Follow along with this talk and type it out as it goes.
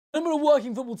I'm going to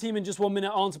working football team in just 1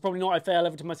 minute. Answer probably not. I fail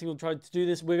every time I single tried to do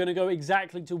this. We're going to go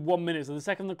exactly to 1 minute. So the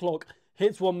second the clock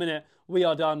hits 1 minute, we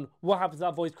are done. What happens to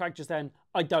that voice crack just then?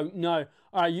 I don't know.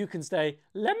 All right, you can stay.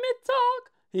 Let me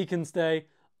talk. He can stay.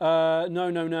 No.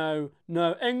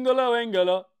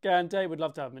 N'Golo Kante. Would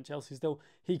love to have him at Chelsea still.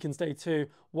 He can stay too.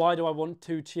 Why do I want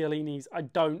 2 Chiellinis? I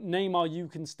don't. Neymar, you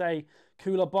can stay.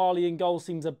 Koulibaly in goal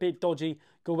seems a bit dodgy.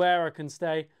 Guerrero can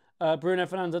stay. Bruno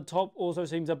Fernandes at top also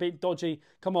seems a bit dodgy.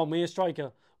 Come on, we need a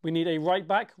striker. We need a right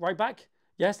back. Right back?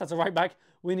 Yes, that's a right back.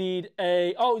 We need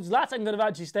a... Oh, Zlatan could have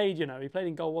actually stayed, you know. He played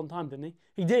in goal 1 time, didn't he?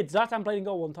 He did. Zlatan played in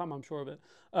goal 1 time, I'm sure of it.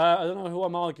 I don't know who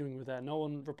I'm arguing with there. No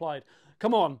one replied.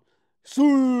 Come on.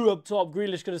 Sue up top.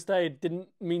 Grealish could have stayed. Didn't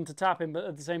mean to tap him, but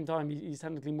at the same time, he's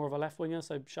technically more of a left winger,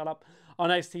 so shut up. Our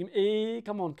next team...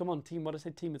 Come on, team. What did I say?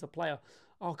 Team is a player.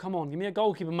 Oh, come on. Give me a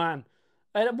goalkeeper, man.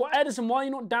 Ederson, why are you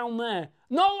not down there?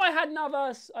 No, I had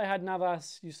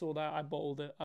Navas. You saw that. I bottled it.